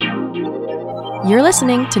You're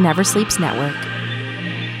listening to Never Sleeps Network.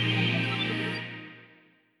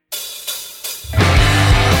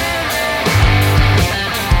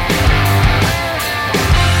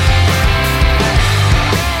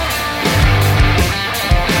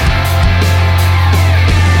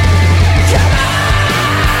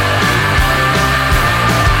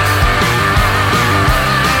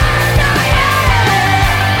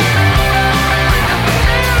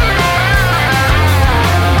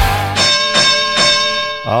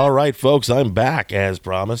 All right, folks, I'm back, as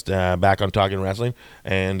promised, back on Talking Wrestling.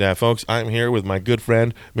 And, folks, I'm here with my good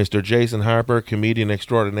friend, Mr. Jason Harper, comedian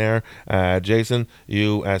extraordinaire. Jason,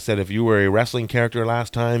 you said if you were a wrestling character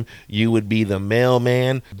last time, you would be the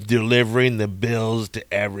mailman delivering the bills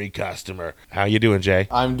to every customer. How you doing, Jay?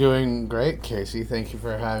 I'm doing great, Casey. Thank you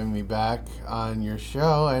for having me back on your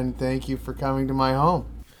show, and thank you for coming to my home.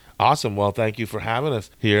 Awesome. Well, thank you for having us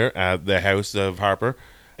here at the House of Harper.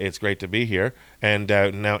 It's great to be here. And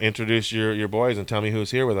now introduce your boys and tell me who's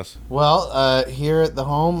here with us. Well, here at the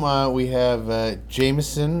home, we have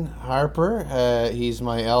Jameson Harper. He's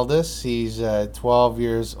my eldest. He's 12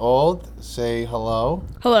 years old. Say hello.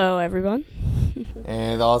 Hello, everyone.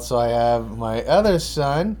 And also I have my other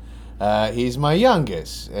son. He's my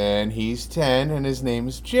youngest, and he's 10, and his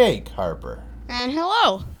name's Jake Harper. And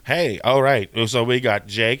hello. Hey, all right. So we got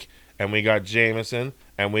Jake, and we got Jameson,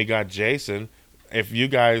 and we got Jason. If you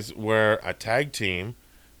guys were a tag team,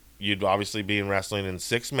 you'd obviously be in wrestling in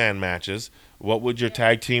 6-man matches. What would your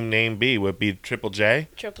tag team name be? Would it be Triple J?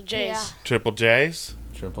 Triple J's. Yeah. Triple J's?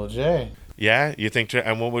 Triple J. Yeah? You think?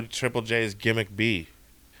 And what would Triple J's gimmick be?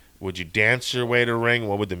 Would you dance your way to ring?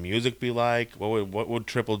 What would the music be like? What would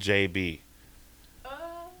Triple J be?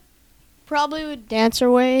 Probably would dance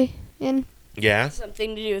our way in. Yeah?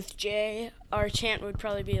 Something to do with J. Our chant would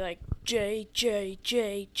probably be like J, J,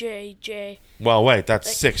 J, J, J. Well, wait,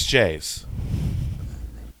 that's 6 J's.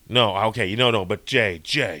 No, okay, no, but J,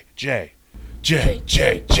 J, J, J,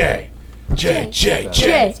 J, J, J, J, J.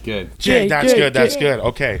 That's good. J, that's good.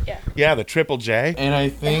 Okay. Yeah, the Triple J. And I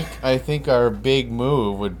think our big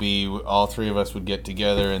move would be all three of us would get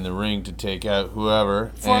together in the ring to take out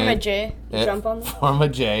whoever. Form a and- J. Jump on them. Form a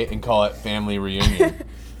J and call it Family Reunion.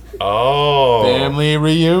 Oh. Family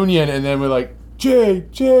Reunion, and then we're like J,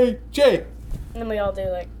 J, J. And then we all do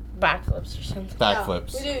like backflips or something.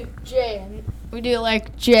 Backflips. We do J. And we do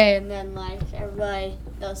like J, and then like everybody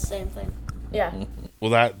does the same thing. Yeah.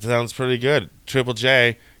 Well, that sounds pretty good. Triple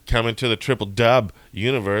J coming to the Triple Dub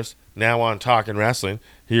universe, now on Talking Wrestling,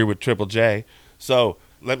 here with Triple J. So,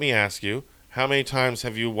 let me ask you, how many times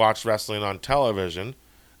have you watched wrestling on television,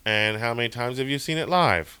 and how many times have you seen it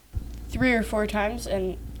live? 3 or 4 times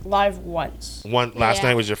and live once. Last Yeah.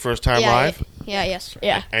 night was your first time live? Yeah, yes.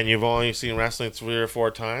 Yeah. And you've only seen wrestling 3 or 4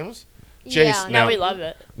 times? Yeah, Jason, Now we love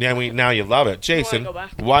it. Yeah, now you love it. Jason, go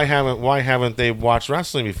back. why haven't they watched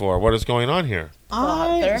wrestling before? What is going on here?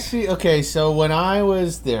 I see. Okay, so when I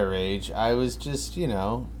was their age, I was just,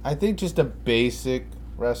 I think just a basic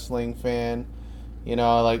wrestling fan.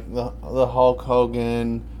 Like the Hulk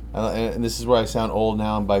Hogan, and this is where I sound old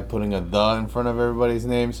now by putting a "the" in front of everybody's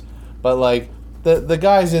names. But like the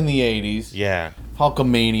guys in the '80s, Yeah.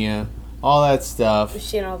 Hulkamania, all that stuff, We've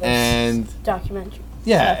seen all this and documentary.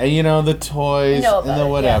 yeah, and the toys know and about the it,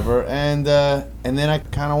 whatever, and then I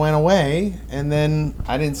kind of went away, and then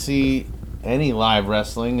I didn't see any live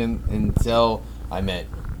wrestling until I met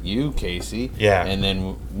you, Casey. Yeah. And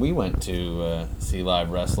then we went to see live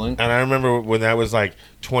wrestling. And I remember when that was like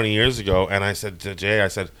 20 years ago, and I said to Jay,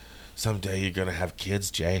 someday you're going to have kids,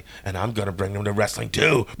 Jay, and I'm going to bring them to wrestling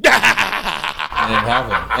too. And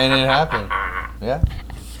it happened. Yeah.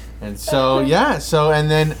 And so, and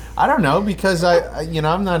then, I don't know, because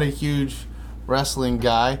I'm not a huge wrestling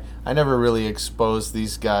guy. I never really exposed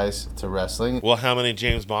these guys to wrestling. Well, how many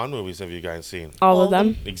James Bond movies have you guys seen? All of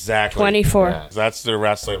them. Exactly. 24. Yeah. That's the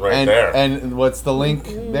wrestling right there. And what's the link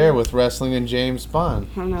there with wrestling and James Bond?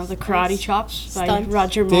 I don't know, the Karate Chops by Stunts.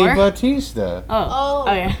 Roger Dave Moore. Bautista. Oh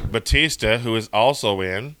yeah. Batista, who is also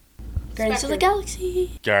in Guardians of the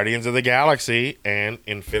Galaxy. Guardians of the Galaxy and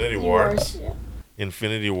Infinity War. Wars. Yeah.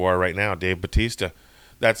 Infinity War right now, Dave Batista.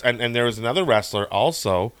 And there was another wrestler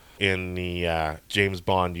also in the James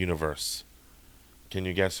Bond universe. Can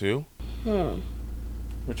you guess who?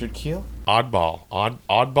 Richard Kiel? Oddball.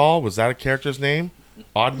 Oddball? Was that a character's name?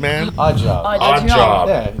 Oddman? Oddjob. Oddjob.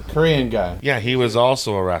 Yeah, Korean guy. Yeah, he was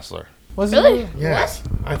also a wrestler. Was Really? he? Yeah,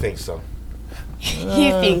 I think so.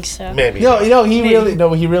 You think so? Maybe. No,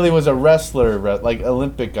 he really was a wrestler, like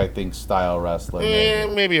Olympic, I think, style wrestler.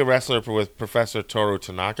 Maybe a wrestler with Professor Toru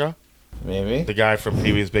Tanaka, Maybe. the guy from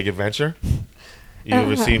Pee-wee's Big Adventure. You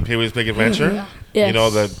ever seen Pee-wee's Big Adventure? Yes. You know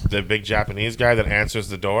the big Japanese guy that answers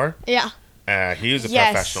the door? Yeah. He was a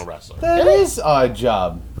Yes. professional wrestler. That is Odd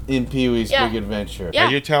Job in Pee-wee's Yeah. Big Adventure. Yeah.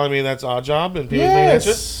 Are you telling me that's Odd Job in Pee-wee's Yes.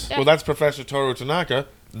 Big Adventure? Well, that's Professor Toru Tanaka.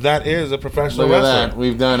 That is a professional Look at wrestler. that.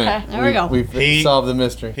 We've done it. There we go. We've He- solved the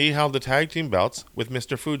mystery. He held the tag team belts with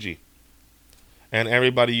Mr. Fuji. And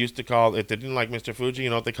everybody used to call, if they didn't like Mr. Fuji, you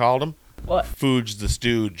know what they called him? What? Fuge the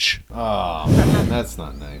Stooge. Oh, man, that's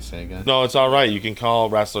not nice, eh, guys? No, it's all right. You can call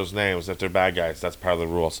wrestlers names if they're bad guys. That's part of the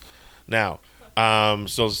rules. Now,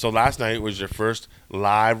 so last night was your first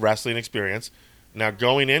live wrestling experience. Now,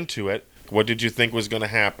 going into it, what did you think was going to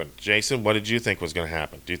happen? Jason, what did you think was going to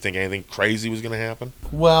happen? Do you think anything crazy was going to happen?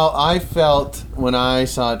 Well, I felt when I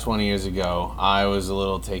saw it 20 years ago, I was a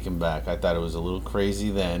little taken back. I thought it was a little crazy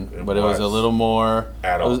then, but it was a was. little more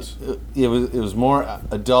Adult. It was more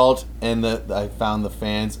adult, and I found the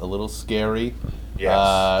fans a little scary.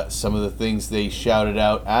 Yes. Some of the things they shouted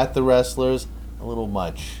out at the wrestlers, a little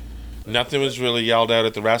much. Nothing was really yelled out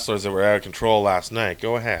at the wrestlers that were out of control last night.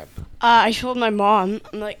 Go ahead. I told my mom,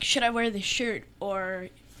 I'm like, should I wear this shirt or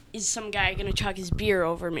is some guy gonna chuck his beer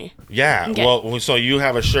over me? Yeah, Okay. well, so you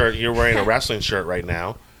have a shirt. You're wearing a wrestling shirt right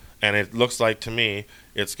now, and it looks like to me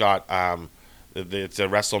it's got it's a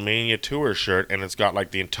WrestleMania tour shirt, and it's got like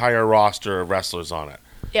the entire roster of wrestlers on it.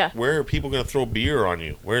 Yeah. Where are people going to throw beer on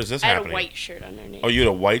you? Where is this I had happening? a white shirt underneath. Oh, you had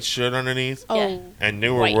a white shirt underneath, Oh, Yeah. and they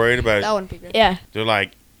were White. worried about. that wouldn't be good. Yeah. They're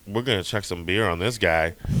like, we're going to chuck some beer on this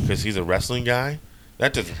guy because he's a wrestling guy.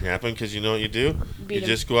 That doesn't happen because you know what you do? Beat You him.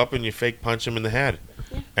 just go up and you fake punch him in the head.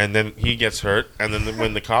 And then he gets hurt. And then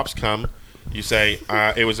when the cops come, you say,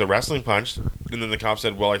 it was a wrestling punch. And then the cop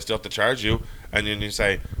said, well, I still have to charge you. And then you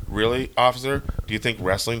say, really, officer? Do you think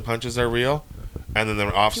wrestling punches are real? And then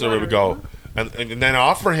the officer would go, and then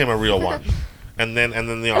offer him a real one. And then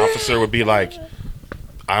the officer would be like,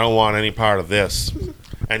 I don't want any part of this.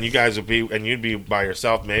 And you guys would be, and you'd be by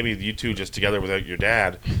yourself, maybe you two just together without your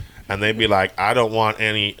dad. And they'd be like, I don't want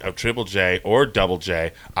any of Triple J or Double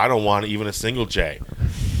J. I don't want even a single J.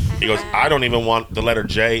 He goes, I don't even want the letter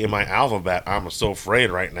J in my alphabet. I'm so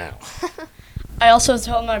afraid right now. I also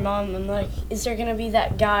told my mom, I'm like, is there gonna be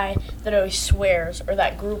that guy that always swears or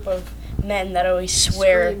that group of men that always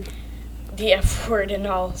swear the F word and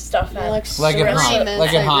all stuff at Like in, Screaming, like in it's,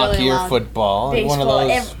 like, hockey really or loud. football. Like one baseball, of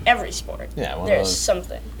those. every sport. Yeah, one of There's those.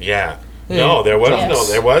 something. Yeah. No, there was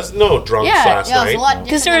Yes. no drunks Yeah, last Yeah, it was night. a lot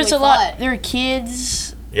Because different there than was we a lot. thought. There were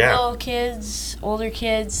kids, Yeah. little kids, older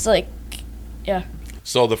kids, like, yeah.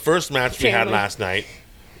 So the first match we had Family. last night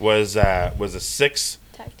was a six.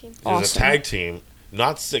 Tag team. It was a Awesome. tag team,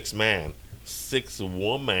 not 6-man,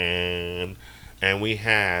 6-woman, and we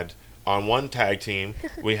had on one tag team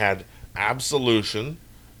we had Absolution,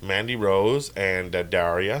 Mandy Rose, and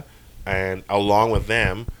Daria, and along with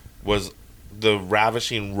them was the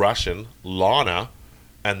ravishing Russian Lana,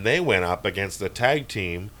 and they went up against the tag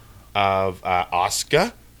team of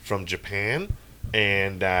Asuka from Japan,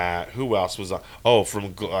 and who else was on? Oh,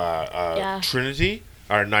 from Trinity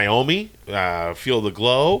or Naomi, Feel the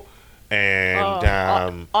Glow,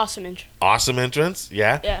 and awesome entrance,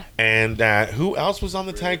 yeah. Yeah. And who else was on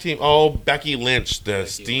the tag team? Oh, Becky Lynch, the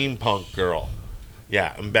steampunk girl.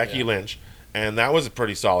 Yeah, and Becky Lynch. And that was a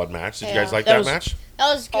pretty solid match. Did you guys Yeah. like That that was- match?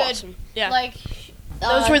 That was good. Awesome. Yeah. Like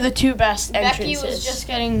Those were the two best Becky entrances. was just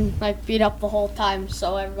getting like beat up the whole time,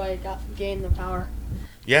 so everybody gained the power.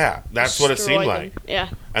 Yeah, that's what it seemed Destroyed like. them. Yeah.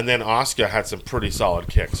 And then Asuka had some pretty solid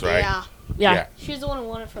kicks, right? Yeah. Yeah. She's the one who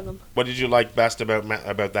won it for them. What did you like best about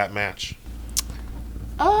that match?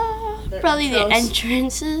 Probably the intros.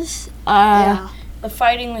 entrances. Yeah. The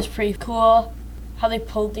fighting was pretty cool. How they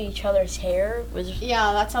pulled each other's hair was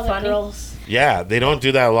Yeah, that's how Funny. the girls. Yeah, they don't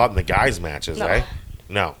do that a lot in the guys' matches, No. eh?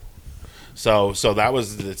 No. So that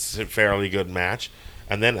was it's a fairly good match.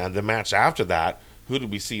 And then the match after that, who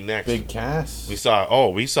did we see next? Big Cass. We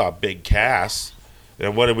saw Big Cass.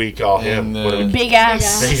 And what did we call him? And, What did we- big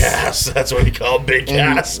ass. Big Ass. That's what he called Big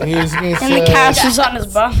Cass. And he was against, And the cast was on his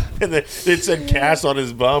bum. And it said Cass on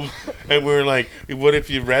his bum. And we were like, what if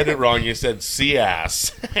you read it wrong? You said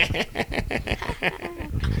C-ass.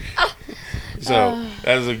 So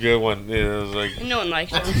that was a good one. It was like No one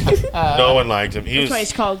liked him. no one liked him. He That's why he's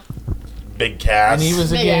was called. Big Cass. And he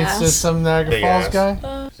was Big against ass. some Niagara Big Falls ass.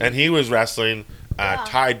 guy. And he was wrestling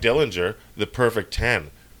Ty Dillinger, the Perfect 10.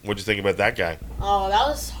 What'd you think about that guy? Oh, that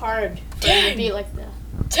was hard for him to beat like the.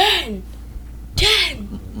 10.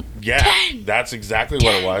 Yeah, that's exactly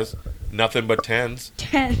what it was. Nothing but 10s.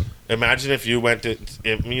 10. Imagine if you went to,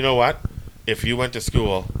 you know what? If you went to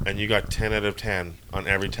school and you got 10 out of 10 on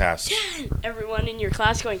every test, 10. Everyone in your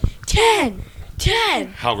class going, 10. 10.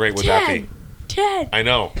 how great would that be? 10. 10. I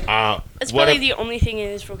know. That's What probably if, the only thing in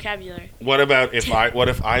his vocabulary. what about if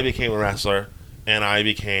I became a wrestler and I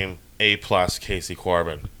became A+ Casey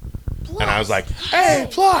Corbin, and I was like A+,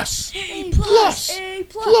 plus, plus,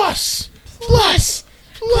 plus, plus,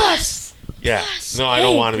 plus. Yeah. No, I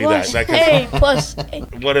don't want to be that. A plus. A.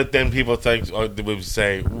 What if then people think, or they would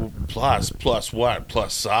say, plus what?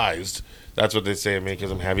 Plus sized. That's what they say to me because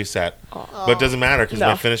I'm heavy set. But it doesn't matter because my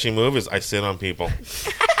No. finishing move is I sit on people.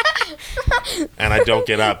 And I don't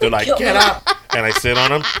get up. They're like, get up. And I sit on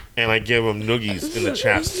them and I give them noogies in the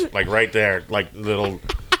chest. Like right there. Like little,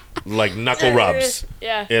 like knuckle rubs.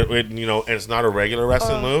 Yeah. And it's not a regular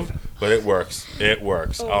wrestling move, but it works. It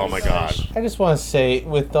works. Oh my God. I just want to say,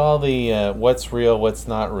 with all the what's real, what's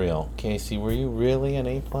not real, Casey, were you really an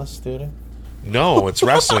A+ student? No, it's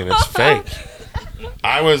wrestling. It's fake.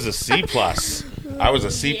 I was a C+. I was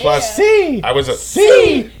a C+. C. I was a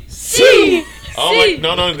C. C. Oh my!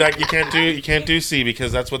 No, that you can't do C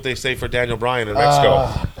because that's what they say for Daniel Bryan in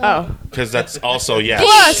Mexico. Oh. Because that's also yes.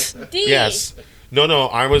 Plus. D. Yes. No.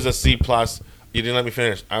 I was a C+. You didn't let me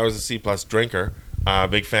finish. I was a C+ drinker.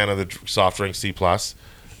 Big fan of the soft drink C+.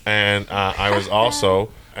 And I was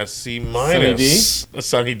also a C-. Sunny D? A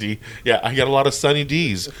Sunny D. Yeah, I got a lot of Sunny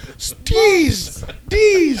D's.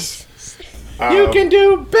 D's. You can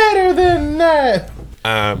do better than that.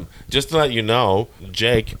 Just to let you know,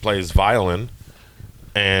 Jake plays violin.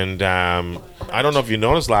 And I don't know if you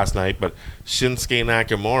noticed last night, but Shinsuke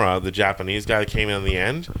Nakamura, the Japanese guy that came in the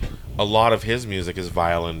end, a lot of his music is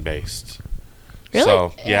violin based. Really?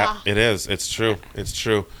 So Yeah. it is. It's true. It's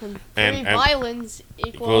true. And violence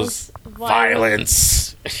equals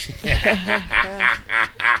violence.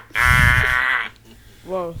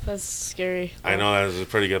 Whoa, that's scary. I know that was a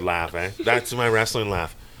pretty good laugh, eh? That's my wrestling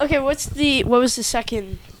laugh. Okay, what was the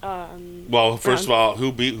second? Well, first of all,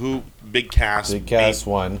 who Big Cass? Big Cass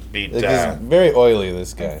won. beat, Like, he's very oily,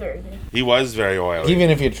 this guy. Third. He was very oily. Even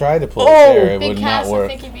if you tried to pull Oh, it there, it Big would Cass, not I work.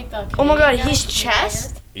 think he beat the Oh my God, Canadian his guy.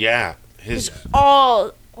 chest. Yeah, his.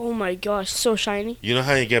 Oh my gosh, so shiny. You know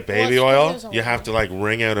how you get baby Well, oil? there's a You have to like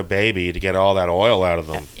wring out a baby to get all that oil out of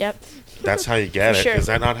them. Yep. That's how you get it. Sure. Is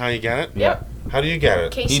that not how you get it? Yep. How do you get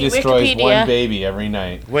it? Casey He destroys Wikipedia. one baby every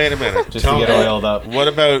night Wait a minute. just Tell to get me, oiled up. what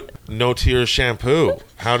about No Tears shampoo?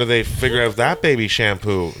 How do they figure out that baby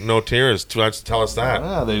shampoo? No Tears. Tell us that.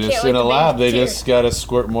 Ah, they just Can't in wait a to lab. make They tear. just gotta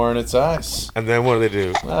squirt more in its eyes. And then what do they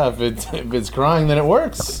do? If it's crying, then it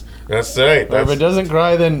works. That's right. Or if it doesn't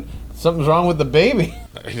cry, then something's wrong with the baby.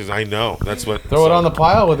 I know. That's what. Throw it on the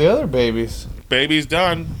pile with the other babies. Baby's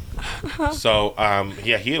done. So,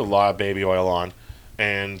 yeah, he had a lot of baby oil on.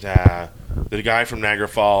 And the guy from Niagara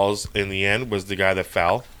Falls, in the end, was the guy that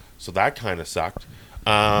fell. So that kind of sucked.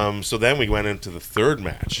 So then we went into the third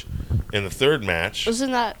match. In the third match,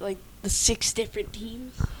 Wasn't that like the 6 different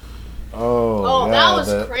teams? Oh, Oh, that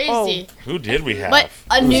was crazy. who did we have? But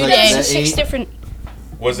a was new like day. that- 6 eight- different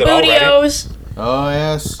Was it already? Bootios. Oh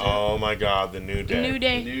yes. Oh my God, the New Day. New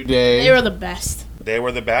Day. New Day. They were the best. They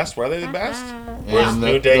were the best. Were they the best? And Was the-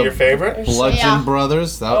 New Day the your favorite? Bludgeon Yeah.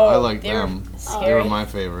 Brothers. That, I like they were them. They scary. were my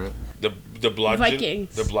favorite. The Bludgeon.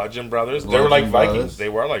 Vikings. The Bludgeon Brothers. They were like Bludgeon Vikings. Brothers. They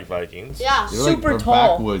were like Vikings. Yeah. They were Super like,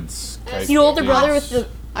 tall. Backwoods. type The older dudes. brother with the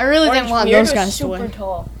I really didn't orange want beard those was guys to super win.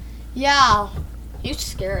 tall. Yeah. He's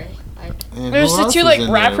scary. Like, And There's who the else two was like in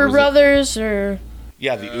there? rapper Was it- brothers, or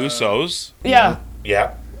Yeah, the Usos. yeah,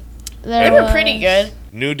 Yeah. they were pretty good.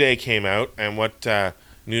 New Day came out, and what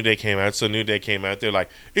New Day came out. So New Day came out. They're like,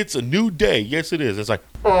 "It's a new day." Yes, it is. It's like,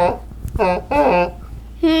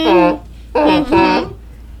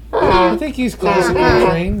 I think he's classically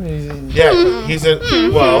trained. He's- yeah, he's a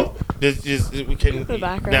well. We can The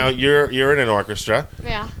background. now. You're in an orchestra.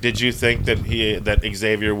 yeah. Did you think that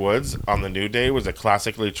Xavier Woods on the New Day was a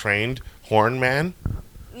classically trained horn man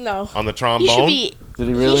No, on the he trombone? should be. Did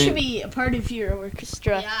he He really? should be a part of your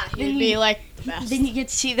orchestra. Yeah, Then he'd be you- like the best. Then you get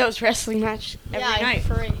to see those wrestling matches every yeah, night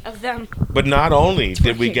free. of them. But not only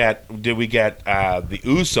did we working. get the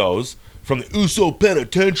Usos from the Uso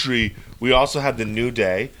Penitentiary, we also had the New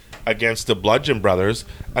Day against the Bludgeon Brothers,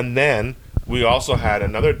 and then we also had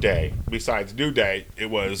another day besides New Day. It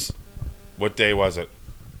was, what day was it?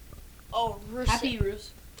 Oh, Happy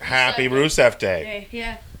Roos. Happy Rusev Day.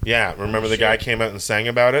 Yeah. Yeah, remember the guy came out and sang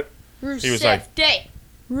about it? Rusev He was like- Day.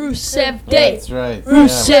 Rusev Day. That's right.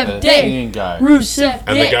 Rusev Yeah, the Day. singing guy. Rusev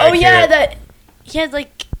And the Day. guy Oh yeah, came- that he had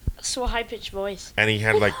like so high pitched voice. And he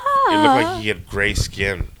had like, it looked like he had gray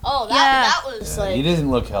skin. Oh, Yeah. that was He like. doesn't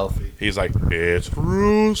look healthy. He's like, it's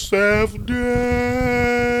Rusev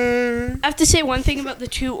Day. I have to say one thing about the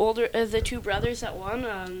two brothers that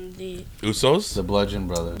won. The Usos? The Bludgeon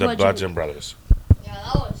Brothers. The Bludgeon- Bludgeon Brothers. Yeah,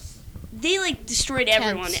 that was. they like destroyed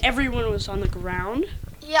everyone. Everyone was on the ground.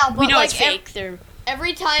 Yeah, but We know like it's fake. They're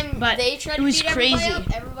every time But they tried it to was beat everybody crazy.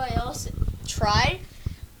 up, everybody else tried.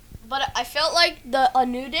 But I felt like a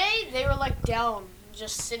New Day, they were like down,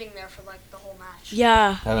 just sitting there for like the whole match.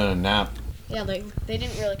 yeah. Having a nap. Yeah, they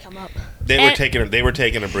didn't really come up. They were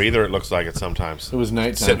taking a breather. It looks like it sometimes. It was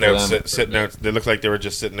nighttime Sitting for out, them. sitting out. They looked like they were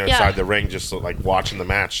just sitting outside Yeah. the ring, just like watching the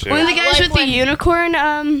match. Too. One of the Yeah, guys like with the when- unicorn.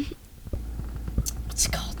 What's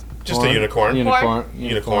it called? Just a unicorn. Unicorn.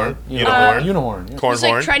 Unicorn. Unicorn. Yeah. Corn He's like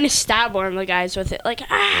horn. trying to stab one of the guys with it. Like,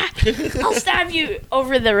 I'll stab you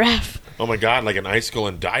over the ref. Oh my God! Like an icicle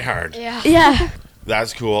in Die Hard. Yeah. Yeah.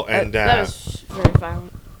 That's cool. And that was very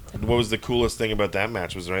violent. what was the coolest thing about that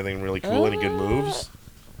match? Was there anything really cool? Any good moves?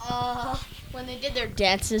 When they did their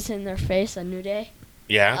dances in their face on New Day,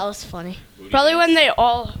 that Yeah. was funny. Probably when they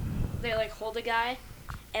like hold a guy,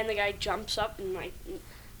 and the guy jumps up and like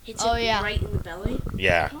hits Oh, him yeah. right in the belly.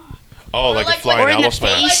 Yeah. Oh, Or like a like flying or in the elbow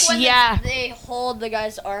smash face. Like when Yeah. they hold the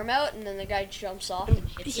guy's arm out and then the guy jumps off and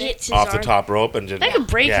hits it. Hits his off arm. the top rope and just. That could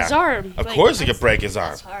break Yeah. his arm. Of Like, course, he could break his arm.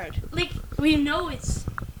 That's hard. Like we know it's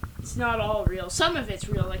not all real. Some of it's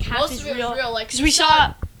real. Like half Most is of it real. was real. Like Because we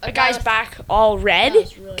saw a guy's with- back all red That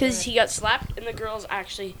was really because red. he got slapped, and the girls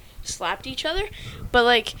actually slapped each other. But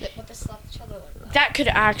like But they slapped each other like that. that could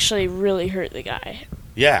actually really hurt the guy.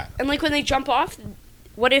 Yeah. And like when they jump off,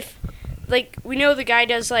 what if, like we know the guy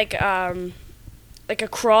does like a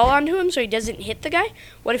crawl onto him so he doesn't hit the guy.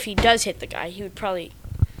 What if he does hit the guy? He would probably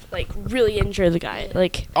like really injure the guy.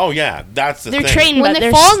 Like Oh yeah. That's the they're thing. trained, When but they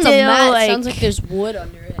they're fall on still the mat, like it sounds like there's wood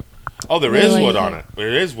under it. Oh, there Really? is wood on it. There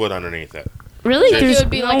is wood underneath it. really. Like, There's it would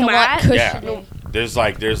be no like a lot mat. cushion. Yeah. There's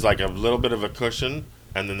like a little bit of a cushion,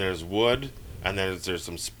 and then there's wood, and then there's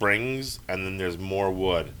some springs, and then there's more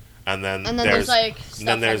wood, and then And then there's like and stuff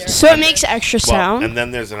then there's under. So it makes extra well, sound. and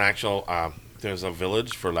then there's an actual there's a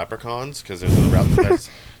village for leprechauns because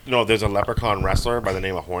there's a leprechaun wrestler by the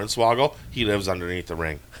name of Hornswoggle. He lives underneath the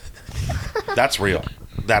ring. That's real.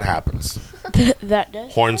 That happens. that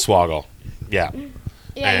does. Hornswoggle. Yeah.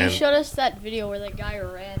 Yeah, and- you showed us that video where the guy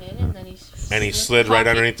ran in and then he. And he slid right Cocky-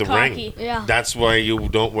 underneath the cocky. ring. Yeah. That's why you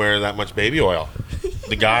don't wear that much baby oil.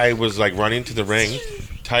 The guy was like running to the ring,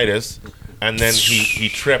 Titus, and then he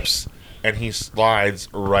trips and he slides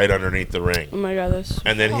right underneath the ring. Oh my god, this.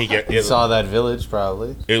 And then You saw that village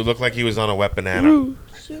probably. it looked like he was on a wet banana.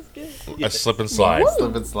 A slip and slide.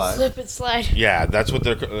 Slip and slide. Slip and slide. Yeah, that's what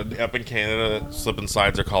they're up in Canada. Slip and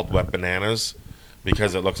slides are called wet bananas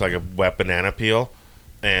because it looks like a wet banana peel.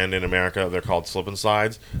 And in America, they're called slip and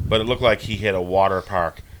slides. But it looked like he hit a water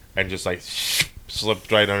park and just like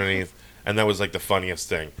slipped right underneath. And that was like the funniest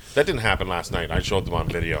thing. That didn't happen last night. I showed them on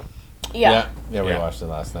video. Yeah. Yeah, we Yeah. watched it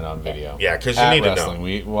last night on video. Yeah, because you At need wrestling. to know.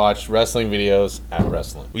 We watched wrestling videos at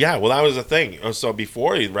wrestling. Yeah, well, that was the thing. So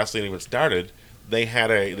before wrestling even started, they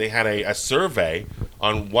had a survey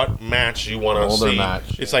on what match you want to Older see.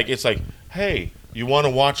 match, It's like, hey, you want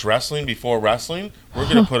to watch wrestling before wrestling? We're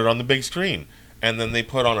gonna put it on the big screen. And then they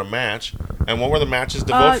put on a match. And what were the matches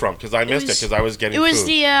to vote from? Because I missed it was- because I was getting It was food.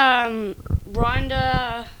 the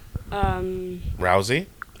Ronda. Rousey,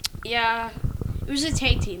 Yeah. It was a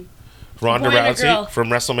tag team. Ronda boy and a girl. Rousey from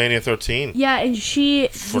WrestleMania 13 Yeah, and she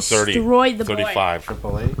for 30, destroyed the boy. 35.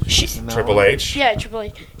 Triple H. She- Isn't that Triple one? H. Yeah, Triple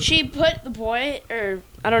H. She put the boy, or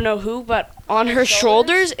I don't know who, but on her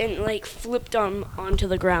shoulders? shoulders and like flipped him onto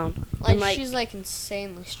the ground. Like, And, like she's like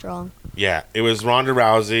insanely strong. Yeah, it was Ronda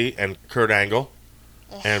Rousey and Kurt Angle,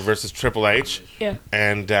 and versus Triple H. Yeah.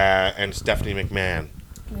 And Stephanie McMahon.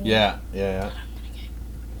 Yeah.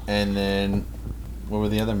 And then, what were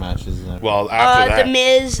the other matches? Well, after that, the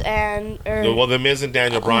Miz and the Miz and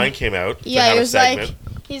Daniel Bryan came out. Yeah, to have he a was segment.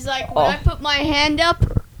 he's like, when I put my hand up,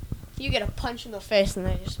 you get a punch in the face, and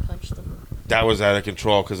I just punched him. That was out of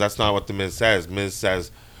control because that's not what the Miz says. Miz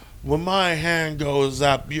says, "When my hand goes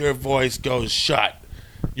up, your voice goes shut,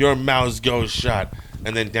 your mouth goes shut."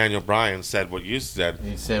 And then Daniel Bryan said what you said.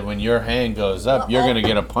 He said, when your hand goes up, you're going to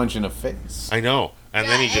get a punch in the face. I know. And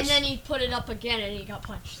then he just he put it up again, and he got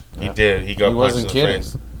punched. he did. He got He punched wasn't in the kidding.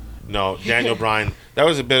 face. No, Daniel Bryan. That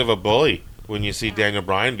was a bit of a bully when you see Daniel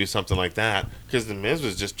Bryan do something like that because the Miz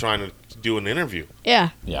was just trying to do an interview. Yeah.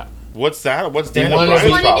 Yeah. What's that? What's Daniel wanted-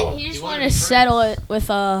 Bryan's He problem? He just wanted to settle it with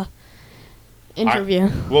a interview.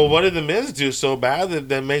 Well, what did the Miz do so bad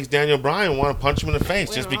that makes Daniel Bryan want to punch him in the face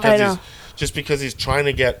just I because know. he's trying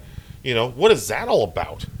to get, what is that all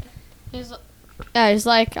about? He's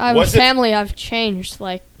like, I have Was a it- family. I've changed.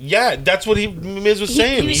 Like, Yeah, that's what Miz was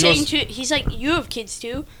saying. he was He saying goes, too. He's like, you have kids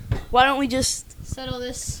too. Why don't we just? settle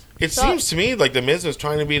this. it seems to me like the Miz was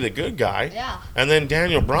trying to be the good guy, Yeah. and then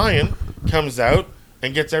Daniel Bryan comes out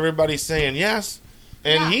and gets everybody saying yes,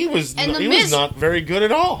 and Yeah. he was And The he was Miz- not very good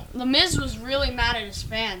at all. The Miz was really mad at his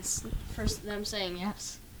fans for them saying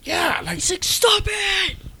yes. Yeah, like He's like, stop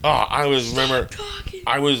it! oh, I was remember. Talking.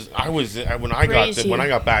 I was when Crazy. I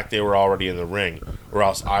got back, they were already in the ring, or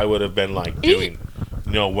else I would have been like doing,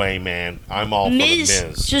 no way, man, I'm all for the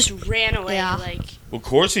Miz. just ran away. Yeah. Like, Of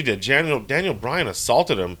course he did. Daniel Bryan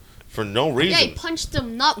assaulted him for no Yeah, reason. he punched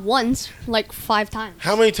him not once, like 5 times.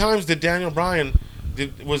 How many times did Daniel Bryan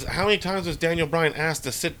how many times was Daniel Bryan asked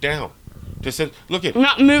to sit down? To sit, look at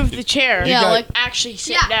not move the chair. Yeah, got- like actually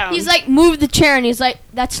sit yeah, down. he's like, move the chair, and he's like,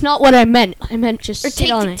 that's not what I meant. I meant just or sit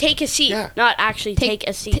on it. take a seat. Yeah. Not actually take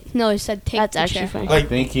a seat. No, he said take That's the actually chair. funny. Like- I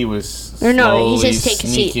think he was Or no, he slowly says take a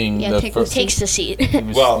seat. sneaking Yeah, the take fur- a seat. Takes the seat. He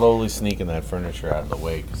was Well- slowly sneaking that furniture out of the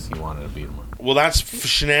way because he wanted to beat him up. well, that's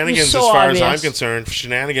shenanigans So as far as I'm obvious. concerned.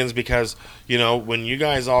 Shenanigans because when you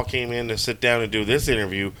guys all came in to sit down and do this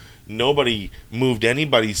interview, nobody moved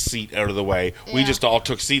anybody's seat out of the way. We Yeah. just all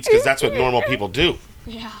took seats because that's what normal people do.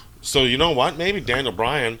 Yeah. So you know what? Maybe Daniel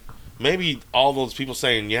Bryan, maybe all those people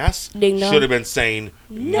saying yes Ding dong. should have been saying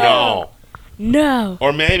no. No.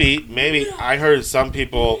 Or maybe I heard some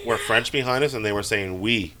people were French behind us and they were saying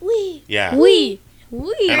we. We. Yeah. We.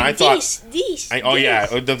 And I thought, These. yeah,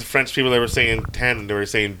 the French people, they were saying 10, they were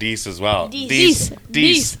saying 10 as well. Dix.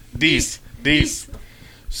 10.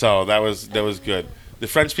 So that was good. The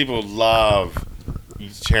French people love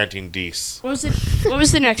chanting 10. What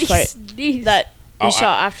was the next fight that Oh, you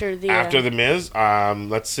saw after the After the Miz,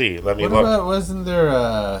 let's see. Let me What look. about, wasn't there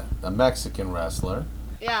a Mexican wrestler?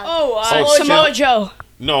 Yeah. Oh, Samoa Joe.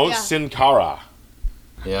 No, Yeah. Sin Cara.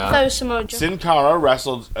 I thought it Yeah. was Samoa Joe. Sin Cara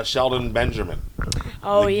wrestled Sheldon Benjamin.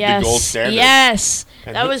 Oh the yes, gold standard. yes,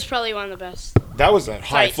 And that who- was probably one of the best. That was a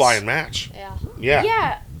high Fights. flying match.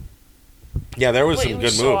 Yeah. Yeah, there was Wait, some it good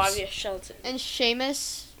was so moves. obvious, Shelton. And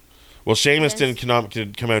Sheamus. Well, Sheamus Yes.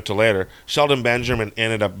 didn't come out till later. Sheldon Benjamin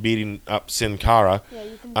ended up beating up Sin Cara. Yeah,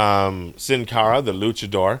 you can. Sin Cara, the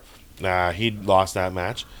luchador, he lost that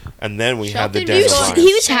match. And then we had the Shelton, Daniel he was- Bryan.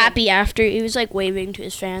 He was happy after. He was like waving to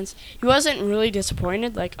his fans. He wasn't really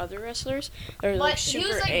disappointed like other wrestlers. They were like But he super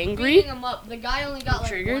was like angry. beating him up. The guy only got like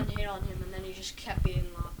Triggered. 1 hit on him, and then he just kept beating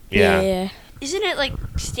him up. Yeah. Isn't it like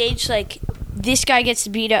staged like this guy gets to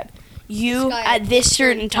beat up you This guy at this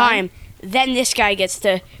certain time, then this guy gets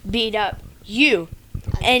to beat up you,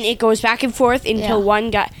 and it goes back and forth until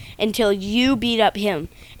Yeah. until you beat up him,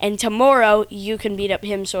 and tomorrow you can beat up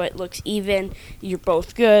him so it looks even. You're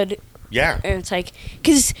both good, Yeah. and it's like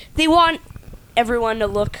because they want everyone to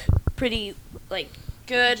look pretty like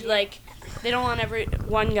good, like. They don't want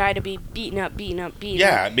one guy to be beaten up.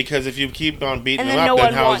 Yeah, because if you keep on beating And him then up, no then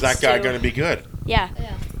one how is that wants guy to. going to be good? Yeah.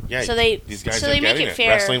 Yeah. Yeah. So they- these guys so are they make getting it it. fair.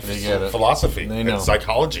 Wrestling They get it. philosophy They and know.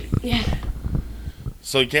 psychology. Yeah.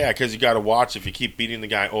 So yeah, because you got to watch. If you keep beating the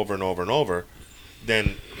guy over and over and over,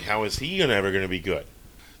 then how is he ever going to be good?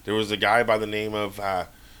 There was a guy by the name of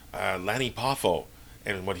Lanny Poffo,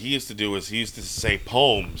 and what he used to do is he used to say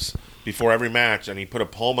poems before every match, and he put a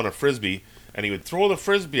poem on a frisbee, and he would throw the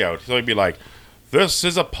frisbee out. So he'd be like, "This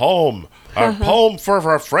is a poem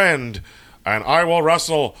for a friend." And I will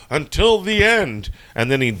wrestle until the end. And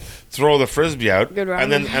then he'd throw the frisbee out, Good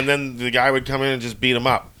and then the guy would come in and just beat him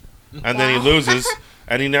up, and then he loses,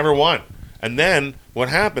 and he never won. And then what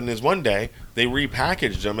happened is one day they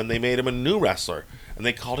repackaged him and they made him a new wrestler, and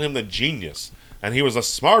they called him the Genius, and he was the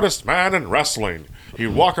smartest man in wrestling. He'd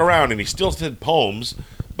walk around and he still did poems,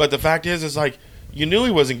 but the fact is like you knew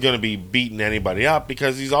he wasn't going to be beating anybody up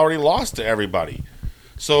because he's already lost to everybody.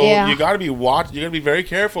 So Yeah. you got to be you got to be very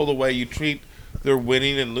careful the way you treat their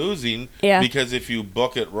winning and losing, because if you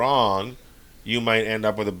book it wrong, you might end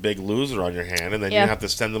up with a big loser on your hand, and then you have to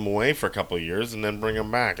send them away for a couple of years and then bring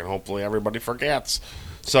them back, and hopefully everybody forgets.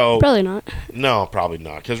 So Probably not. no, probably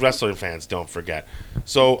not, because wrestling fans don't forget.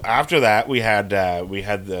 So after that, we had the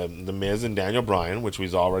Miz and Daniel Bryan, which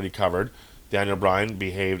we've already covered. Daniel Bryan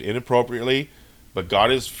behaved inappropriately, but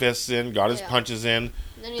got his fists in, got his Yeah. punches in,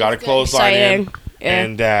 Then he got a was good. clothesline in, Exciting.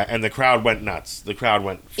 Yeah. and the crowd went nuts. The crowd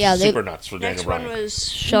went Yeah, they- super nuts for Next Daniel one Bryan.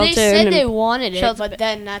 was Shelton. They said and they wanted it, Shelton- but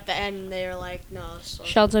then at the end they were like, no. So.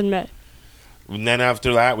 Shelton met. And then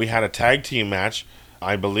after that, we had a tag team match.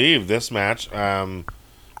 I believe this match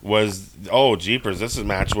was jeepers! This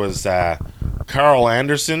match was Carl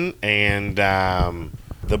Anderson and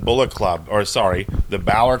the Bullet Club, the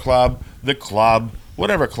Balor Club, the Club,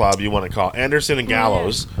 whatever club you want to call it. Anderson and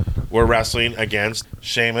Gallows were wrestling against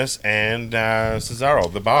Sheamus and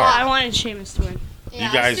Cesaro, the Oh, Bar. I wanted Sheamus to win. Yeah,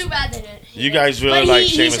 You guys- it's too bad they didn't. You guys really But like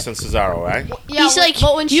he's- Sheamus and Cesaro, right? Yeah, He's like,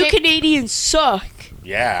 but when you She- Canadians suck.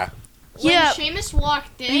 Yeah. when Yeah. Sheamus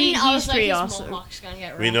walked in, He's I was like, pretty his awesome. mohawk's gonna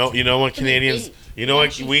get You know when Canadians You know,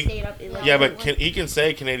 like She we. stayed up in Yeah, but he can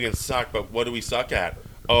say Canadians suck, but what do we suck at?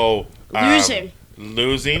 Oh, Losing.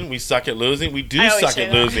 Losing. We suck at losing. We do I always suck say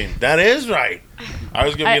at that. losing. That is right. I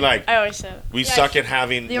was gonna be like, I always say that. we suck at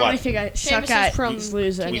having The what? only thing I suck Seamus is at from is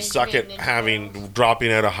losing. We Teenage suck at Mutant Ninja having Turtles.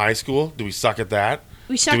 dropping out of high school. Do we suck at that?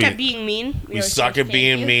 We suck do we- at being mean. We always suck say at thank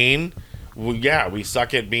being you. mean. Well, yeah, we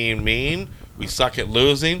suck at being mean. We suck at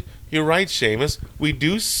losing. You're right, Seamus. We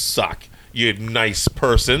do suck. You nice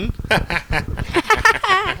person.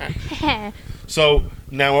 So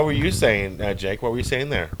now, what were you saying, Jake? What were you saying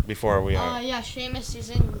there before we? Yeah, Seamus is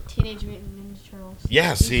in Teenage Mutant Ninja Turtles.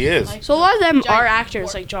 Yes, he is. Like, So a lot of them Giant are actors,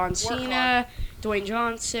 work- like John Cena, Dwayne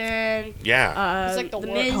Johnson. Yeah. He's like the The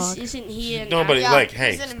warthog. Miz, isn't he an Nobody Yeah, like,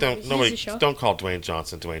 hey, he's in a don't movie. nobody He's a show. don't call Dwayne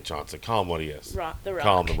Johnson Dwayne Johnson. Call him what he is. The Rock.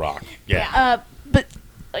 Call him the Rock. Yeah. But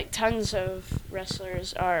like tons of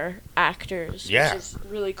wrestlers are actors, Yeah. which is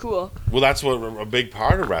really cool. Well, that's what a big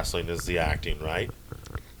part of wrestling is, the acting, right?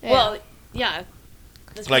 Yeah. Well, yeah.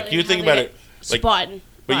 That's Like probably you how think they about get it, like, spotted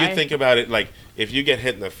but you by- think about it like if you get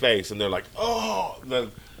hit in the face and they're like, oh,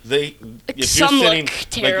 they if some you're look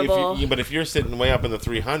sitting terrible. but if you're sitting way up in the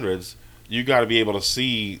 300s, you got to be able to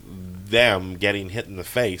see them getting hit in the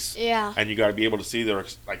face, Yeah. and you got to be able to see their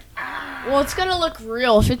like. Well, it's gonna look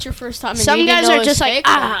real if it's your first time. And Some you didn't guys know are it was just like fake,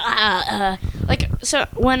 or- like so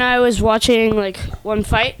when I was watching like one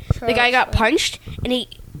fight, the guy got Sure. punched and he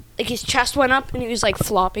like his chest went up and he was like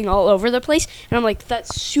flopping all over the place and I'm like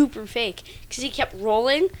that's super fake because he kept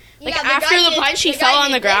rolling. Like Yeah, the after guy the did- punch, he the fell guy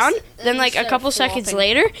on the did this, ground. and Then like a instead of couple seconds flopping.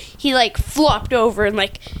 later, he like flopped over and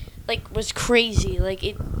like was crazy. Like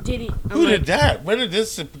it did. Who did that? When did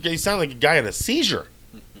this? You sound like a guy in a seizure.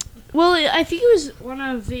 Well, I think it was one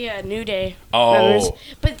of the New Day members, Oh,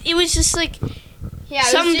 but it was just like Yeah,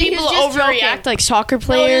 some he was people just overreact, joking. like soccer No, he was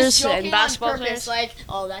players joking and on basketball purpose, players. Like,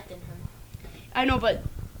 oh, that didn't hurt. I know, but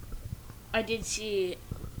I did see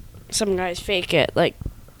some guys fake it. Like,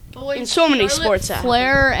 But when In so many Charlotte sports that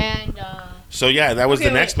Flair and so yeah, that was Okay,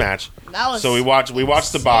 the next wait. match. that was So we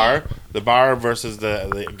watched the bar versus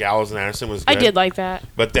the Gallows and Anderson was good. I did like that.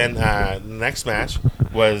 But then the next match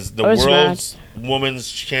was the I was World's Women's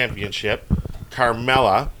Championship,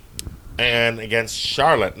 Carmella, and against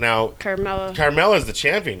Charlotte. Now, Carmella. Carmella's the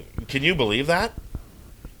champion. Can you believe that?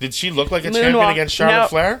 Did she look like a champion Moonwalk. against Charlotte No.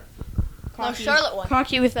 Flair? no Charlotte won.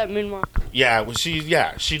 Cocky with that moonwalk. Yeah, well, she did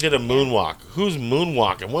a moonwalk. Who's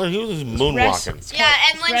moonwalking? Who's moonwalking? Yeah,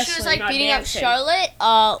 and when she was wrestling, like not beating up dancing.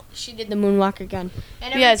 Charlotte, she did the moonwalk again.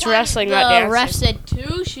 And Yeah, it's wrestling, the not dancing. ref said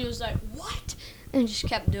two, she was like, "What?" and just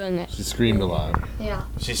kept doing it. She screamed a lot, Yeah.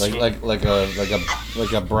 She's like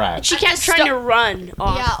a brat. She kept just trying to run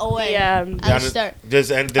off. Yeah, away. The, At the start.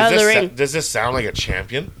 does Out of the ring. this sound like a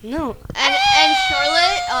champion? no. And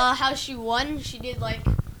Charlotte, how she won, she did like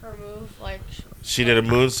her move, like She did a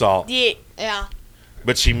moonsault, yeah.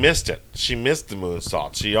 but she missed it. She missed the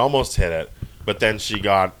moonsault. She almost hit it, but then she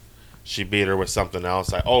beat her with something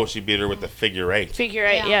else. She beat her with the figure eight. Figure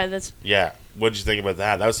eight. Yeah. Yeah, that's Yeah. What'd you think about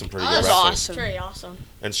that? That was some pretty That good was wrestling. awesome. Pretty awesome.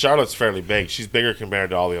 And Charlotte's fairly big. She's bigger compared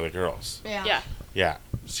to all the other girls. Yeah. Yeah. Yeah,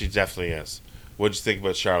 she definitely is. What'd you think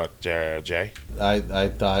about Charlotte, Jay? I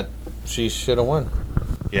thought she should have won.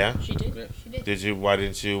 Yeah. She did. She did. Did you? Why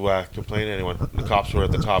didn't you complain to anyone? The cops were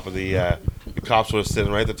at the top of the. The cops were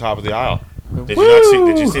sitting right at the top of the aisle. Did you not see?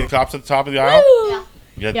 Did you see the cops at the top of the aisle? Yeah.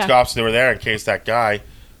 Yeah, Yeah. the cops. They were there in case that guy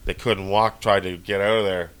that couldn't walk tried to get out of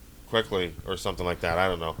there quickly or something like that. I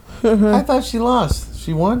don't know. I thought she lost.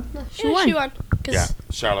 She won. She won. She won. 'Cause Yeah,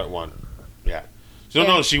 Charlotte won. Yeah. So Yeah.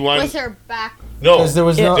 no, she won. With her back. No, Because there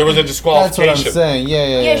was no. there was a That's disqualification. what I'm saying.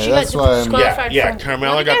 Yeah. she got That's why I'm disqualified. Yeah, from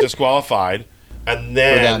Carmella one got again? disqualified, and for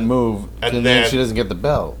that then move, and and then- then she doesn't get the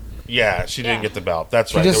belt. yeah, she didn't Yeah. get the belt.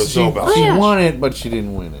 That's She right. There just was no belt. she yeah. won it, but she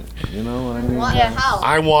didn't win it. You know what I mean? What? Yeah. How?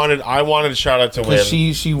 I wanted Charlotte to win.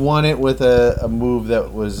 Because she won it with a move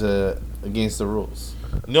that was against the rules.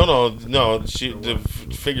 No. The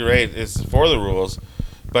figure eight is for the rules,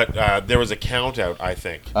 but there was a count out. I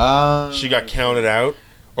think she got counted out,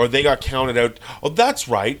 or they got counted out. Oh, that's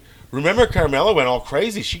right. Remember, Carmella went all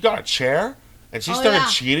crazy. She got a chair and she Oh, started yeah.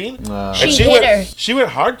 cheating. Uh, And She went, hit her. She went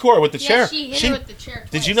hardcore with the Yeah, chair. she hit her with the chair.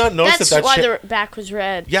 Did you twice. not notice That's that why chair? the back was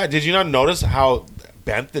red. Yeah. Did you not notice how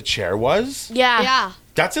bent the chair was? Yeah. Yeah.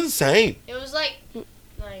 That's insane. It was like.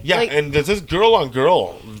 Yeah, Like- and there's this girl on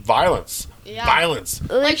girl violence. Yeah. Violence.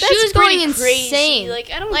 Like, she that's was going pretty crazy. insane. Like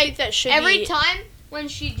I don't Like, think that should Every be. time when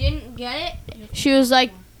she didn't get it, she was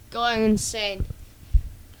like going insane.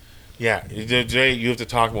 Yeah, Jay, you have to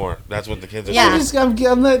talk more. That's what the kids are Yeah. saying.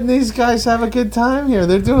 I'm letting these guys have a good time here.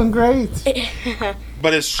 They're doing great.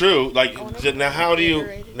 But it's true. Like now, how do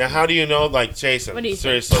you know? Like Jason, What do you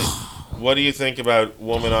seriously, What do you think about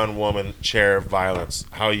woman-on-woman chair violence?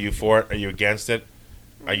 How are you for it? Are you against it?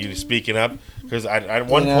 Are you speaking up? Because at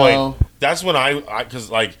one point, that's when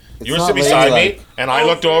because like you were not sitting beside me, ladylike. and I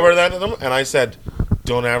looked over at them, and I said,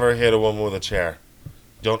 "Don't ever hit a woman with a chair.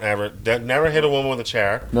 Never hit a woman with a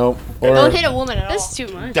chair. Nope. Don't hit a woman at all. That's too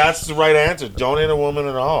much. That's the right answer. Don't hit a woman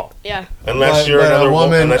at all, Yeah. unless you're but another a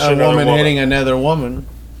woman. Unless you're A another woman hitting another woman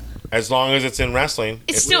as long as it's in wrestling,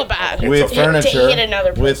 It's still bad. with okay. furniture. hit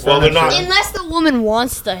another With Well, they're furniture. not- Unless the woman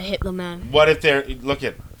wants to hit the man. What if they're look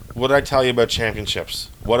at what did I tell you about championships?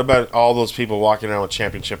 What about all those people walking around with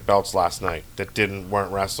championship belts last night that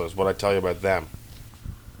weren't wrestlers? What did I tell you about them?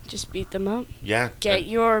 Just beat them up. Yeah, Get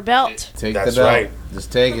your belt. Take That's the belt. right.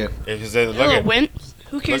 Just take it. because look Little at wimps.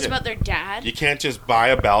 Who cares Look at- about their dad? you can't just buy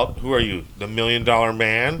a belt. Who are you, the $1 Million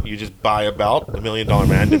Man? You just buy a belt. The $1 Million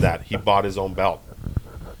Man did that. He bought his own belt.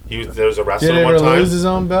 There was a wrestler Did he one ever time. lose his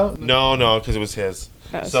own belt? No, because it was his.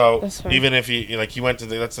 That's So fine. even if you like, you went to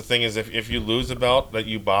that's the thing is if you lose a belt that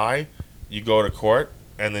you buy, you go to court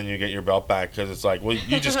and then you get your belt back because it's like, well,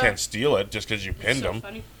 you just can't steal it just because you pinned him.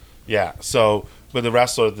 Funny. Yeah. So, but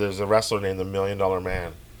there's a wrestler named the $1 Million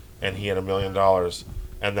Man, and he had $1 million,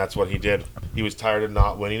 and that's what he did. He was tired of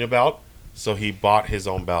not winning a belt, so he bought his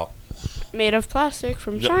own belt. Made of plastic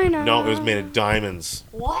from No- China. No, it was made of diamonds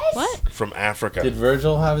What? What? from Africa. Did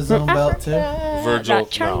Virgil have his own belt too? Virgil, Not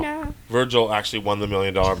China. Virgil actually won the $1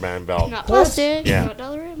 Million Man belt. Not plastic. Yeah. Not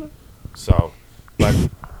Dollarama. So, but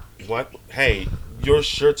what? Hey, your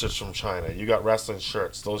shirts are from China. You got wrestling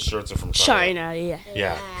shirts. Those shirts are from China. China, yeah.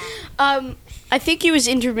 Yeah. I think it was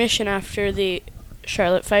intermission after the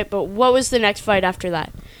Charlotte fight, but what was the next fight after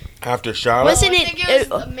that? After Charlotte, Wasn't I it? think it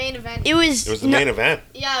was the main event. It was. it was the main event.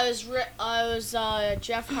 Yeah, it was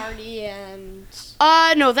Jeff Hardy and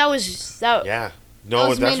No, that was that. Yeah. That No,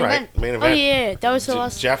 was that's main right. event. Main Oh event. yeah, that was the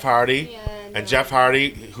last. Jeff Hardy. And Jeff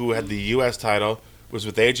Hardy, who had the U.S. title, was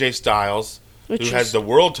with AJ Styles, Which who had was- the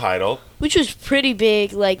world title. Which was pretty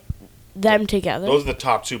big, like them together. Those are the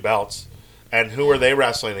top two belts. And who were they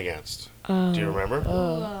wrestling against? Do you remember?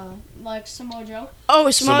 like Samoa Joe Oh,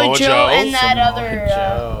 Samoa Joe. Joe and that Samoa other.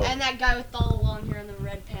 Joe. and that guy with the long hair and the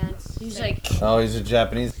red pants. He's like. Oh, he's a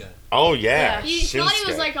Japanese guy. Oh, yeah. He thought he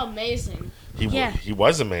was Shinsuke. like amazing. He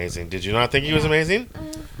was amazing. Did you not think he was amazing?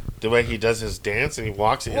 The way he does his dance and he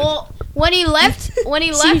walks in. Well, when he left,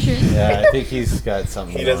 Yeah, I think he's got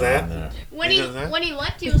something He does going that? on there. when He he does that? when he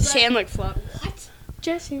left, he was His hand like, like flop. what?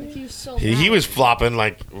 Jesse. Like, he was so. He mad. was flopping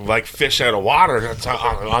like fish out of water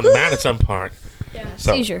on the mat at some part. Yeah.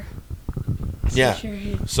 So, Seizure. yeah.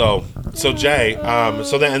 So Jay,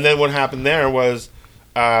 then what happened there was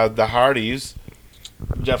the Hardys,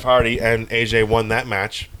 Jeff Hardy and AJ won that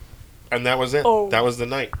match, and that was it. Oh. That was the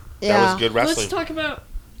night. That Yeah. was good wrestling. Let's talk about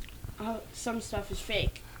how some stuff is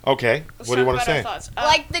fake. Okay, Let's what do you talk want to about say? our thoughts.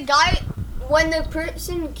 Like the guy, when the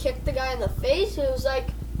person kicked the guy in the face, it was like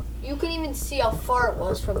you couldn't even see how far it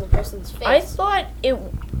was from the person's face. I thought it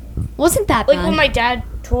wasn't that like when my dad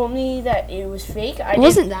told me that it was fake. it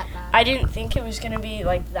wasn't that bad. I didn't think it was gonna be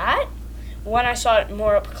like that. When I saw it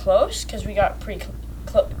more up close, because we got pretty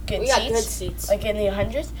good We seats, got good seats. like in the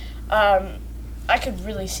hundreds. I could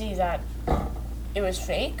really see that it was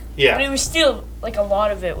fake. Yeah. But it was still like a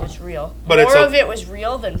lot of it was real. But it's More a- of it was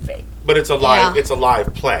real than fake. But it's a live. Yeah. It's a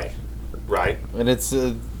live play, right? And it's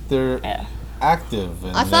they're Yeah. active.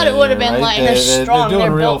 And I thought it would've been like- They're strong, They're doing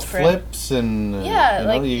they're real built for it. flips and Yeah, you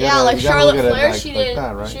like- know, you Yeah, gotta, like you gotta Charlotte look at it Flair, like, she like did.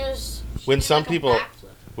 that, right? She was. When did some like a people- backflip.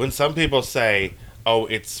 When some people say, "Oh,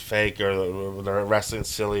 it's fake," or "They're wrestling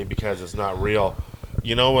silly because it's not real,"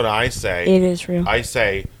 you know what I say? It is real. I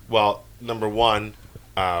say, well, number one,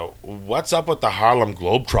 what's up with the Harlem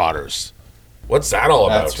Globetrotters? What's that all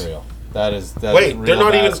about? That's real. That's Wait, real they're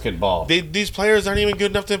not basketball. even. These players aren't even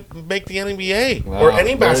good enough to make the NBA Wow, or any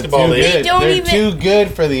they're basketball too league. good. don't They're even- too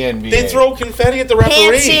good for the NBA. They throw confetti at the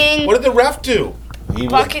referee. Dancing. What did the ref do? He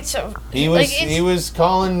was, Buckets of he was like, it's- he was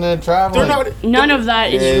calling the traveling. They're not. none of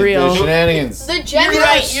that is The real. shenanigans. The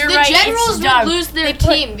Generals, you're the right, it's Generals would dumb. lose their They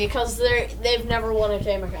play- team because they've never won a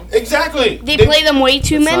game against. Exactly. They play them way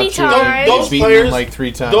too That's many not true. times. Those Beaten players- them like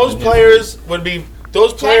 3 times. Those in players would be.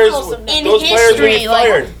 Those players. Generals have In Those players would be history, like-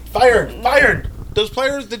 fired. Those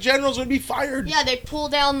players, the Generals, would be fired. Yeah, they pull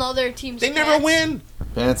down the other team's. They never pants. win.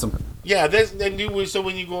 Handsome. Yeah, so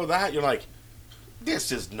when you go with that, you're like,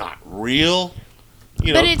 this is not real.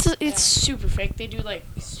 You know, But it's super fake. They do like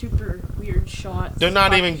super weird shots. they're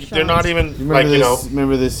not even. They're not even You remember like this?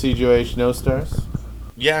 Remember this CGOH No Stars?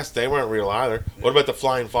 Yes, they weren't real either. What about the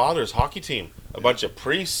Flying Fathers hockey team? A bunch of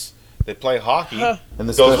priests. They play hockey, And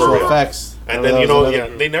the Those were special real. effects. and Remember then that was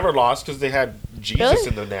another- they never lost because they had Jesus Really?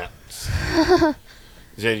 in the nets.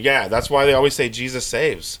 Yeah, that's why they always say Jesus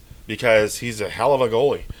saves. because he's a hell of a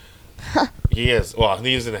goalie. He is. Well,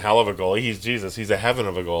 he's a hell of a goalie. He's Jesus. He's a heaven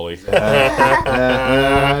of a goalie.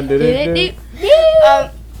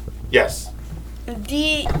 Yes.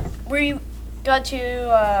 Where you got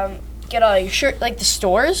to get all your shirt, like the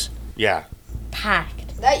stores, Yeah.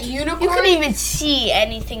 packed. That unicorn. You couldn't even see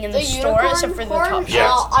anything in the store except for the top.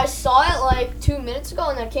 Yes. I saw it like 2 minutes ago,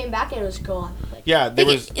 and then came back and it was gone. Like, Yeah, there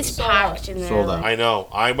was. It's Sold packed out. in there. Sold out. like- I know.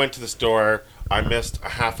 I went to the store. I missed a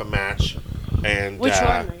half a match, and Which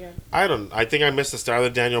one again? I think I missed the start of the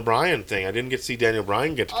Daniel Bryan thing. I didn't get to see Daniel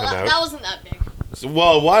Bryan get to come out. that wasn't that big.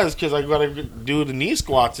 Well, it was because I got to do the knee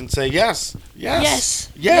squats and say yes,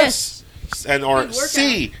 and or Good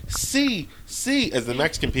see, as the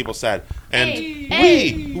Mexican people said, and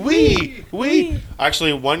Hey. we.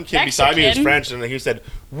 Actually, one kid beside me was Mexican. French, and he said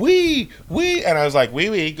we, and I was like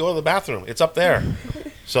we, go to the bathroom. It's up there.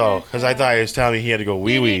 So, because I thought he was telling me he had to go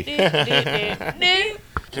wee.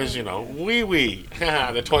 Because, wee.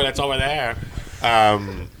 The toilet's over there.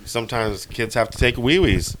 Sometimes kids have to take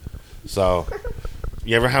wee-wees. So,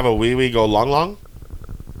 you ever have a wee-wee go long?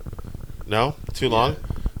 No? Too long?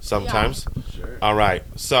 Sometimes? Sure. All right.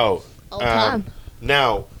 So, All the time.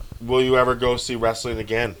 now, will you ever go see wrestling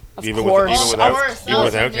again? Of even course. Even Of without, That even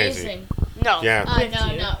was without Casey? amazing. No. Yeah.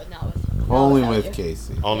 No. Only without with you.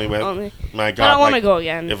 Casey. Only with? Only. My I God. don't want to like, go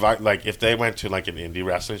again. if they went to like an indie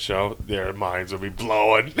wrestling show, their minds would be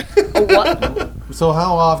blowing. What? So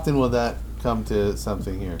how often will that come to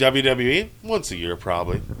something here? WWE once a year,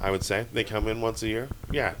 probably. I would say they come in once a year.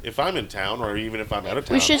 Yeah, if I'm in town or even if I'm out of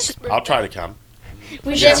town, We should I'll try to come.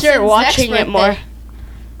 we should Yeah. start Jason's watching next it more. birthday.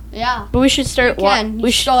 Yeah. But we should start Again, watching.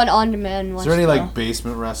 We should. go on demand. Is there any like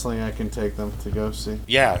basement wrestling I can take them to go see?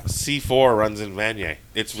 Yeah, C4 runs in Vanier.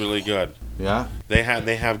 It's really good. Yeah. They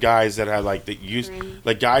have guys that have like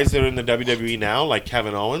guys that are in the WWE now, like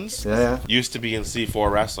Kevin Owens, Yeah. used to be in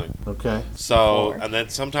C4 wrestling. Okay. So and then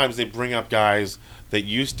sometimes they bring up guys that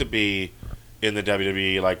used to be in the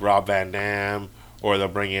WWE, like Rob Van Dam, or they'll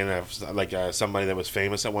bring in somebody that was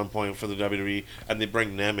famous at one point for the WWE, and they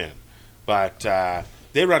bring them in. But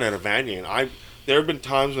they run out of Vanier, and there have been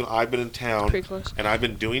times when I've been in town Pretty close. and I've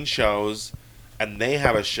been doing shows, and they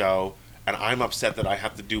have a show, and I'm upset that I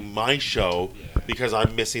have to do my show because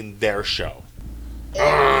I'm missing their show.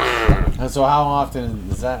 And so how often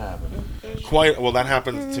does that happen? That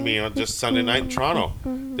happened to me on just Sunday night in Toronto.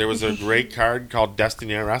 There was a great card called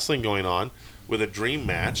Destiny Wrestling going on with a dream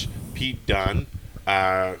match. Pete Dunne,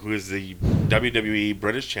 who is the WWE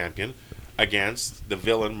British champion, against the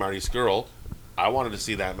villain Marty Scurll. I wanted to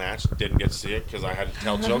see that match. Didn't get to see it because I had to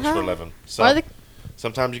tell jokes for a living. So Why are they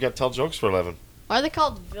sometimes you got to tell jokes for a living. Why are they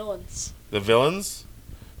called villains? The villains,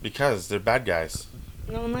 because they're bad guys.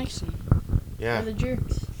 No one likes them. Yeah, They're the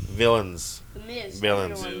jerks. villains. The Miz.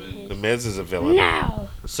 Villains. everyone The Miz is a villain. No.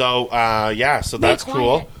 So so that's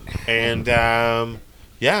cool. And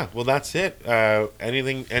well, that's it.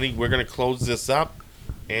 We're gonna close this up.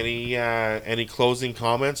 Any closing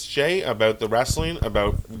comments, Jay, about the wrestling,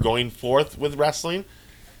 about going forth with wrestling,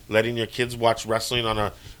 letting your kids watch wrestling on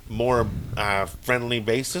a more friendly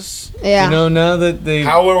basis? Yeah. Now that they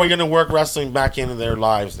How are we gonna work wrestling back into their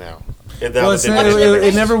lives now? well,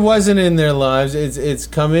 it never wasn't in their lives. It's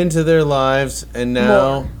come into their lives, and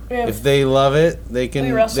now More. if they love it, they can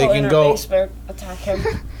go. Attack him.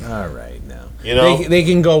 All right, now they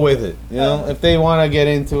can go with it. If they want to get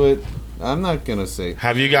into it, I'm not gonna say.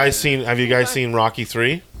 Have you guys seen Rocky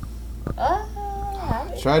 3?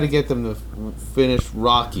 Try to get them to finish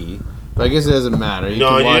Rocky, but I guess it doesn't matter. You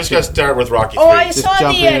can You watch just gotta start with Rocky 3. Oh, I Just saw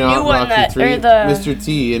jump the in and new out one Rocky 3. or the. Mr.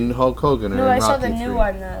 T and Hulk Hogan are No, in I saw Rocky the new 3.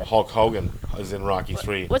 one. Hulk Hogan is in Rocky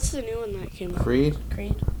 3. What's the new one that came out? Creed.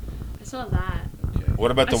 Creed. I saw that.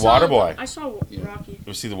 What about the I saw Waterboy? I saw Rocky.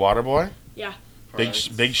 You see the Waterboy? Yeah.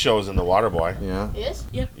 Big Show's in the Waterboy. Yeah. Yes?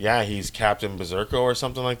 Yeah, he's Captain Berserko or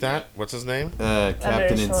something like that. What's his name?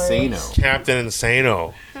 Captain Understory. Insano. Captain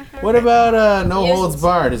Insano. What about No Yes. Holds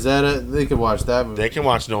Barred? Is that they could watch that? They can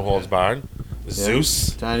watch No Holds Barred.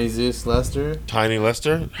 Zeus, Tiny Zeus Lester. Tiny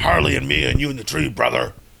Lister, Harley and me and you in the tree,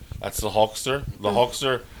 brother. That's the Hulkster. The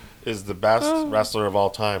Hulkster is the best wrestler of all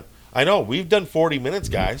time. I know, we've done 40 minutes,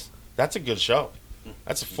 guys. That's a good show.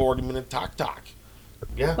 That's a 40-minute talk.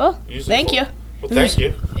 Yeah. Well, usually thank you. Well, thank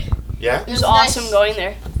you. Yeah, It was awesome going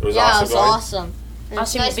there. it was Yeah, awesome. it was going. awesome. It was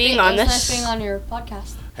Awesome nice being on it was this. nice being on your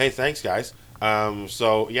podcast. Hey, thanks, guys.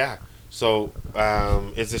 So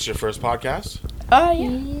is this your first podcast? Oh,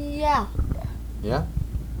 yeah. Yeah.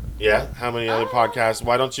 Yeah. How many other podcasts?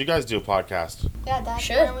 Why don't you guys do a podcast? Yeah, Dad,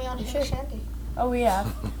 Sure. when are we on Sure. Shanty? Oh, we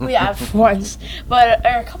have. We have once. But,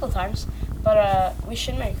 or a couple times. But, we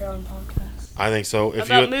should make our own podcast. I think so. If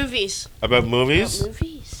About you movies. about movies, About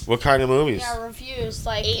movies. What kind of movies? Yeah, reviews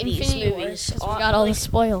like 80s Infinity Wars, movies. 'cause we All- got all the like-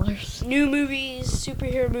 spoilers. New movies,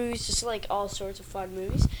 superhero movies, just like all sorts of fun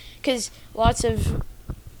movies. Because lots of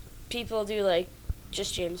people do like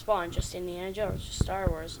just James Bond, just Indiana Jones, just Star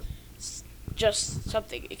Wars. It's just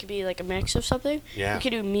something. It could be like a mix of something. Yeah. We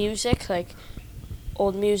could do music, like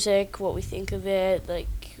old music, what we think of it, like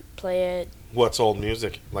play it, What's old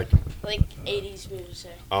music? Like, 80s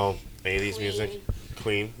music. 80s Queen. music?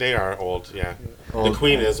 Queen. They are old, yeah. Old- the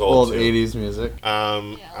Queen is old, too. 80s music. I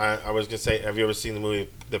was going to say, have you ever seen the movie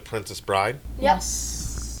The Princess Bride?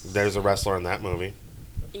 Yes. There's a wrestler in that movie.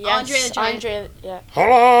 Yes, Andre the Giant. Andre, yeah.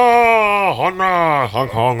 Hello, Honna, Hong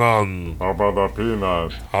Kong. How about the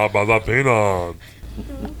peanut? How about the peanut?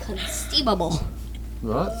 Conceivable.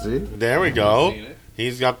 What? See? There we go.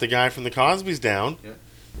 He's got the guy from the Cosby's down.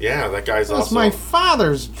 Yeah, that guy's That was also. my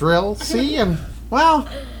father's drill, see? And, well,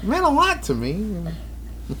 it meant a lot to me.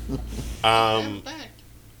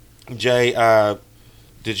 Jay,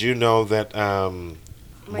 did you know that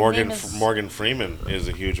Morgan name is- Morgan Freeman is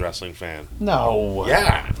a huge wrestling fan? No.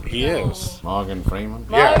 Yeah, he is. Morgan Freeman.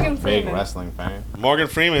 Yeah. Morgan Big Freeman. wrestling fan. Morgan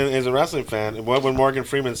Freeman is a wrestling fan. What would Morgan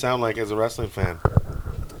Freeman sound like as a wrestling fan?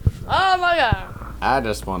 Oh my god. I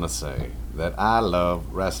just want to say that I love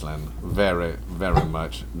wrestling very, very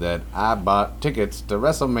much. That I bought tickets to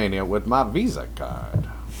WrestleMania with my Visa card.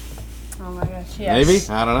 Oh my gosh, yes.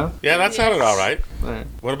 Maybe? I don't know. Yeah, that sounded all right. All right.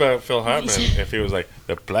 What about Phil Hartman if he was like,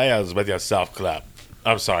 the players with yourself club?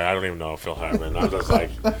 I'm sorry, I don't even know Phil Hartman. I'm just like,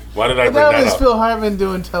 why did I bring That that was up? Phil Hartman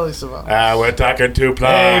doing Telly Savalas. We're talking two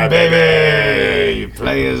ply, Hey, baby! baby.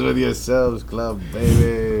 Players with yourselves club,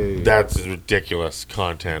 baby. That's ridiculous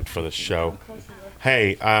content for the show.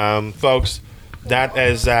 Hey, folks, that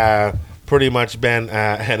has pretty much been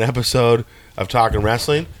an episode of Talking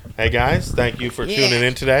Wrestling. Hey, guys, thank you for tuning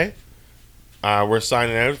in today. We're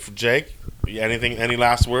signing out for Jake. Any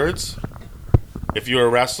last words? If you were a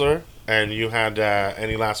wrestler and you had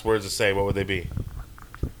any last words to say, what would they be?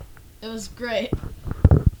 It was great.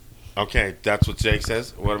 Okay, that's what Jake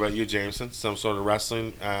says. What about you, Jameson? Some sort of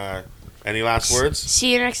wrestling? Any last words?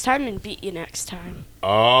 See you next time and beat you next time.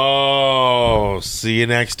 Oh, see you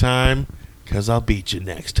next time, because I'll beat you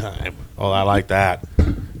next time. Oh, I like that.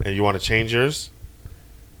 And you want to change yours?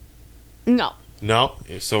 No. No?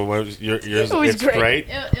 So yours It was it's great.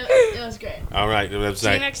 It was great. All right. That's See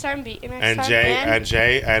you like, next time, beat you next and time.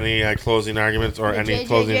 Jay, any closing arguments or any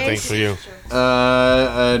closing things for you?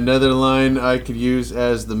 Another line I could use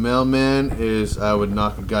as the mailman is I would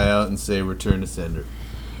knock a guy out and say, return to sender.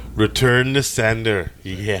 Return to sender.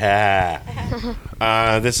 Yeah.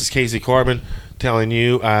 This is Casey Corbin telling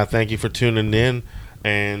you thank you for tuning in.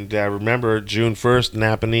 And remember, June 1st,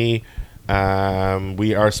 Napanee,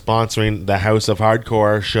 we are sponsoring the House of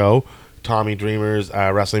Hardcore show, Tommy Dreamer's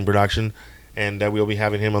wrestling production. And we'll be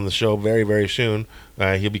having him on the show very, very soon.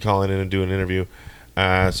 He'll be calling in and doing an interview.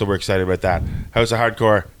 So we're excited about that. House of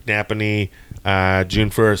Hardcore, Napanee, June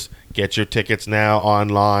 1st. Get your tickets now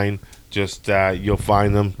online. Just you'll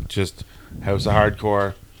find them. Just House of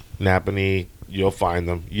Hardcore, Napanee. You'll find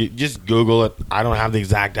them. You just Google it. I don't have the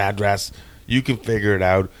exact address. You can figure it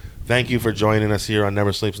out. Thank you for joining us here on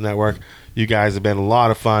Never Sleeps Network. You guys have been a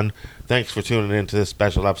lot of fun. Thanks for tuning in to this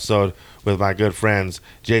special episode with my good friends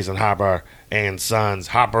Jason Harper and Sons.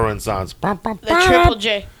 Harper and Sons. The Triple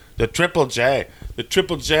J. The Triple J. The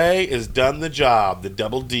Triple J has done the job. The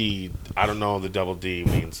Double D. I don't know what the Double D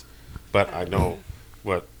means, but I know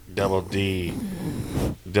what Double D.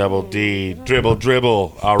 Double D.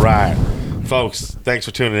 Dribble. All right. Folks, thanks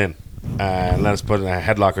for tuning in. Let us put a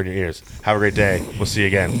headlock on your ears. Have a great day. We'll see you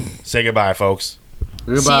again. Say goodbye, folks.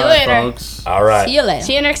 Goodbye, later. folks. All right. See you later.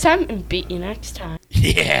 See you next time and beat you next time.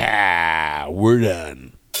 Yeah. We're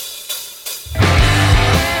done.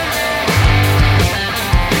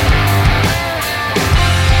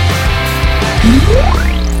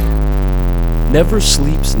 Never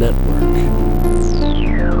Sleeps Network.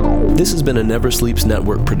 This has been a Never Sleeps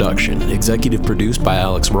Network production, executive produced by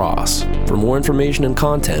Alex Ross. For more information and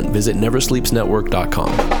content, visit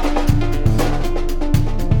neversleepsnetwork.com.